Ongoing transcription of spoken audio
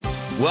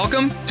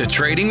Welcome to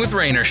Trading with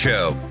Rainer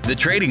Show, the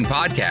trading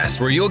podcast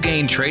where you'll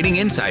gain trading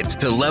insights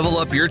to level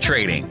up your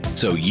trading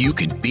so you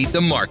can beat the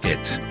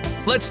markets.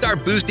 Let's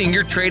start boosting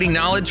your trading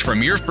knowledge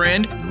from your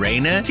friend,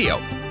 Rainer Teo.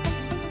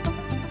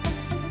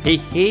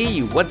 Hey,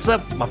 what's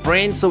up, my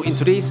friend? So in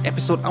today's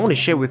episode, I want to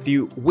share with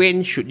you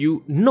when should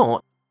you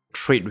not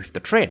trade with the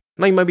trend.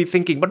 Now you might be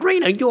thinking, but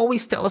Rainer, you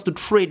always tell us to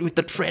trade with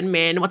the trend,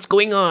 man. What's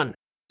going on?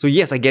 So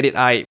yes, I get it.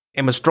 I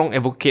am a strong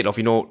advocate of,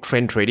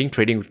 trend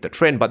trading with the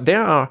trend, but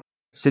there are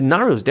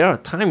scenarios, there are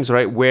times,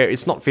 right, where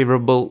it's not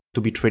favorable to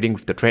be trading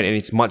with the trend and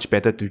it's much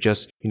better to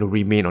just,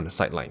 remain on the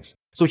sidelines.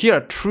 So here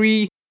are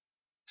three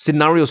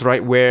scenarios,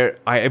 right, where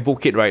I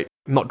advocate, right,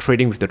 not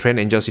trading with the trend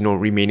and just,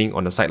 remaining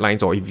on the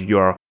sidelines. Or if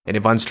you're an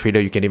advanced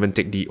trader, you can even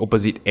take the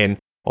opposite end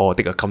or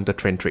take a counter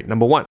trend trade.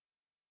 Number one,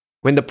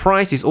 when the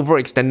price is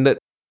overextended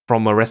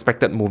from a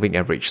respected moving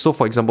average. So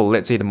for example,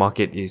 let's say the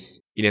market is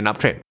in an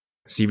uptrend,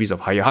 series of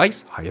higher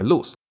highs, higher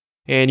lows.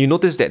 And you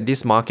notice that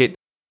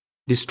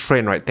this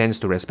trend, right, tends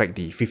to respect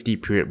the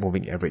 50-period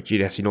moving average. It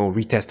has,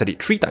 retested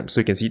it 3 times. So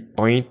you can see,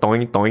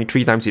 toing,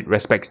 3 times it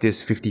respects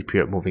this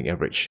 50-period moving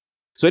average.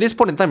 So at this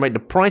point in time, right, the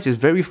price is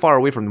very far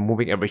away from the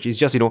moving average. It's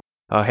just,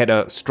 had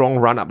a strong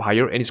run up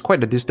higher and it's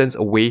quite a distance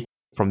away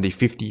from the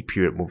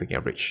 50-period moving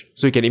average.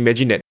 So you can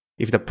imagine that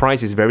if the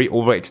price is very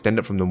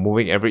overextended from the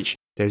moving average,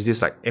 there's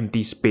this like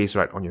empty space,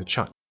 right, on your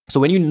chart. So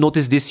when you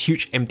notice this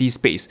huge empty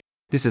space,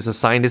 this is a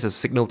sign, this is a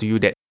signal to you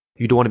that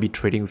you don't want to be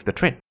trading with the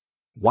trend.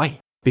 Why?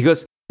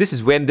 Because this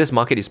is when this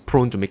market is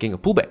prone to making a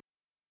pullback,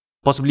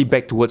 possibly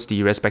back towards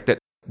the respected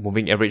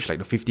moving average like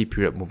the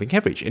 50-period moving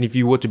average. And if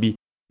you were to be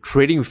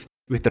trading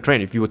with the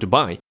trend, if you were to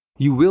buy,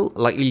 you will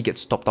likely get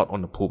stopped out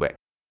on the pullback.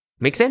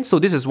 Make sense? So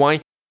this is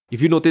why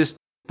if you notice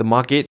the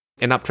market,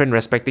 an uptrend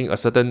respecting a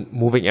certain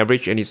moving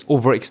average and is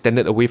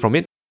overextended away from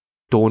it,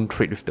 don't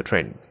trade with the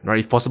trend. Right?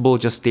 If possible,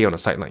 just stay on the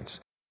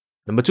sidelines.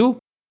 Number two,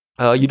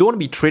 you don't want to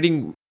be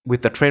trading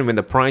with the trend when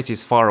the price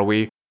is far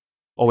away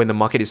or when the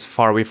market is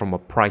far away from a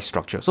price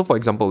structure. So for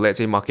example, let's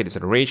say market is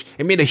in a range,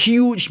 it made a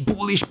huge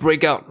bullish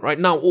breakout. Right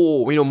now,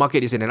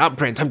 market is in an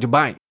uptrend, time to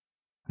buy.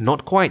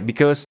 Not quite,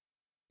 because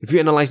if you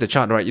analyze the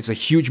chart, right, it's a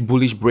huge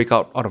bullish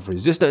breakout out of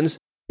resistance.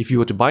 If you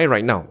were to buy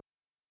right now,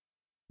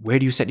 where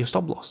do you set your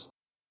stop loss?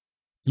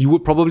 You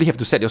would probably have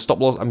to set your stop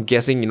loss. I'm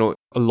guessing,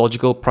 a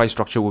logical price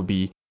structure would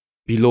be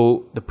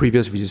below the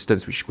previous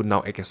resistance, which could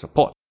now act as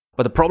support.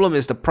 But the problem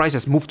is the price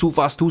has moved too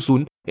fast, too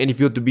soon. And if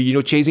you're to be,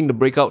 chasing the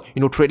breakout,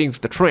 trading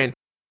with the trend,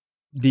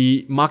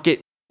 the market,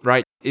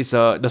 right, is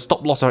the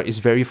stop loss is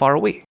very far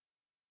away.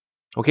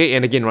 Okay,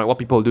 and again, right, what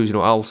people do is,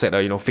 I'll set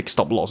a, fixed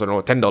stop loss,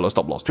 $10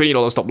 stop loss,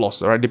 $20 stop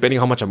loss, right, depending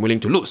how much I'm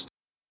willing to lose.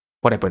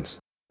 What happens?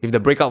 If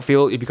the breakout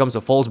fails, it becomes a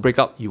false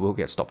breakout, you will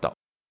get stopped out.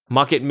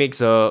 Market makes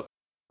a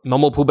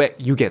normal pullback,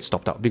 you get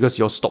stopped out because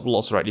your stop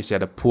loss, right, is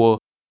at a poor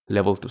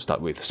level to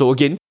start with. So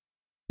again,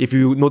 if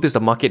you notice the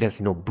market has,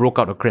 broke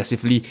out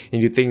aggressively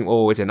and you think,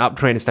 it's an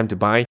uptrend, it's time to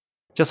buy,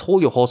 just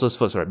hold your horses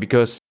first, right,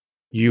 because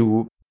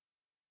you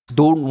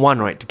don't want,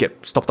 right, to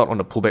get stopped out on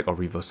the pullback or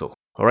reversal.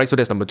 Alright, so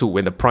that's number two,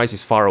 when the price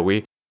is far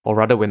away, or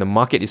rather when the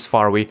market is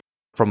far away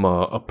from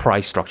a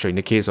price structure. In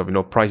the case of,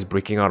 price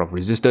breaking out of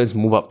resistance,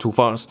 move up too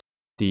fast,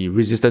 the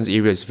resistance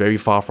area is very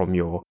far from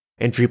your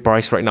entry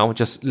price right now,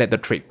 just let the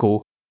trade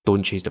go,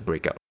 don't chase the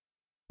breakout.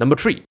 Number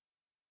three,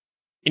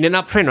 in an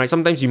uptrend, right,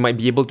 sometimes you might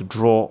be able to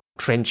draw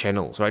trend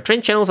channels, right?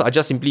 Trend channels are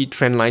just simply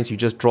trend lines. You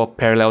just draw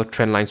parallel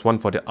trend lines, one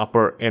for the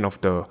upper end of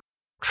the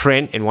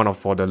trend and one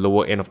for the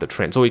lower end of the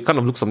trend. So it kind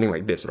of looks something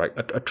like this, right?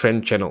 A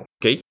trend channel,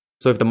 okay?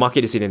 So if the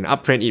market is in an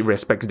uptrend, it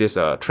respects this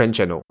trend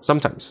channel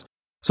sometimes.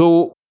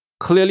 So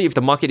clearly, if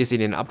the market is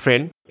in an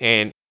uptrend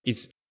and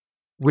it's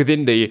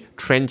within the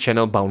trend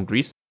channel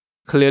boundaries,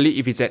 clearly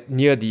if it's at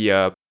near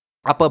the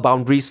upper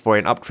boundaries for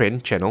an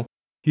uptrend channel,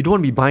 you don't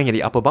want to be buying at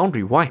the upper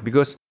boundary. Why?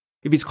 Because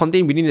if it's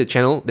contained within the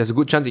channel, there's a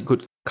good chance it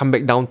could come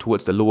back down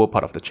towards the lower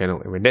part of the channel.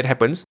 And when that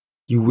happens,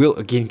 you will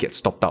again get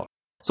stopped out.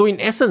 So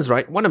in essence,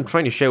 right, what I'm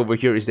trying to share over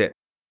here is that,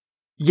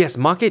 yes,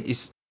 market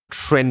is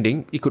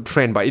trending, it could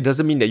trend, but it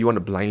doesn't mean that you want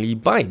to blindly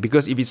buy.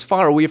 Because if it's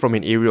far away from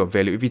an area of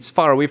value, if it's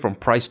far away from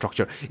price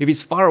structure, if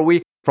it's far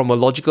away from a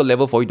logical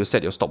level for you to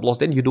set your stop loss,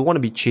 then you don't want to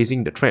be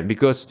chasing the trend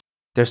because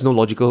there's no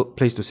logical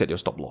place to set your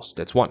stop loss.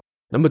 That's one.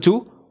 Number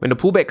two, when the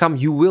pullback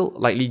comes, you will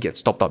likely get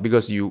stopped out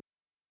because you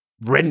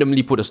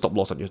randomly put a stop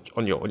loss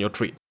on your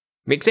trade.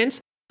 Make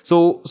sense?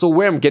 So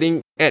where I'm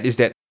getting at is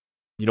that,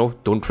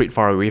 don't trade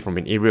far away from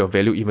an area of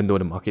value even though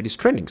the market is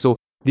trending. So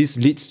this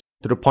leads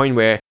to the point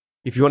where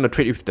if you want to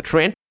trade with the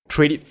trend,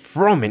 trade it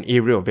from an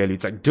area of value.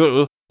 It's like,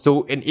 duh.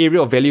 So an area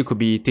of value could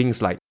be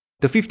things like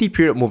the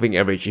 50-period moving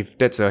average. If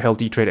that's a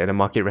healthy trade and the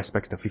market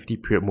respects the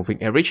 50-period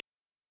moving average,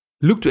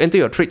 look to enter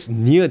your trades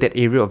near that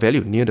area of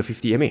value, near the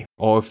 50 MA.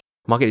 Or if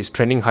market is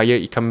trending higher,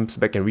 it comes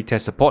back and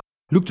retest support,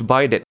 look to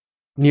buy that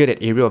near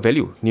that area of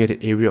value, near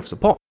that area of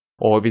support.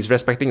 Or if it's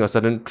respecting a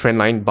certain trend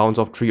line, bounce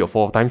off 3 or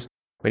 4 times,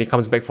 when it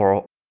comes back for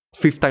a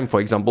 5th time, for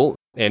example,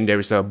 and there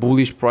is a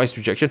bullish price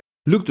rejection,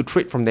 look to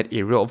trade from that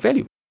area of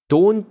value.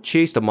 Don't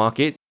chase the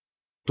market.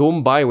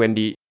 Don't buy when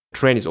the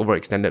trend is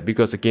overextended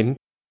because again,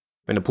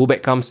 When the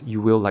pullback comes,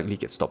 you will likely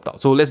get stopped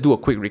out. So let's do a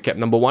quick recap.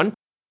 Number 1,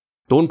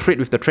 don't trade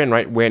with the trend,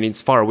 right, when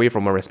it's far away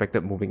from a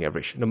respected moving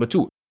average. Number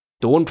 2,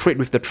 don't trade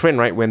with the trend,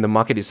 right, when the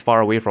market is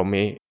far away from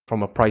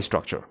a price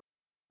structure.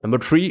 Number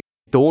 3,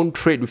 don't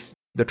trade with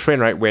the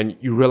trend, right, when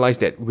you realize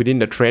that within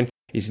the trend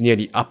is near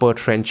the upper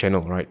trend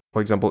channel, right?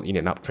 For example, in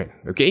an uptrend,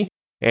 okay?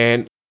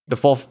 And the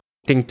 4th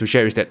thing to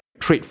share is that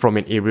trade from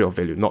an area of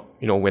value, not,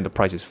 when the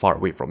price is far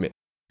away from it.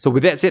 So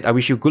with that said, I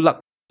wish you good luck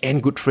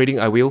and good trading.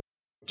 I will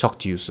talk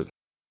to you soon.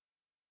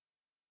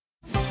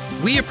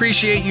 We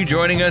appreciate you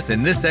joining us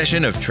in this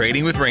session of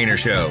Trading with Rainer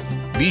Show.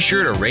 Be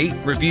sure to rate,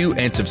 review,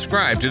 and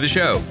subscribe to the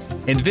show.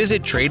 And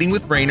visit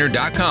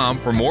tradingwithrainer.com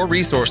for more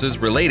resources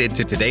related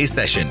to today's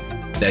session.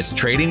 That's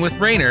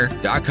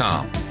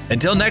tradingwithrainer.com.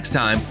 Until next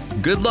time,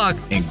 good luck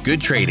and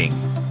good trading.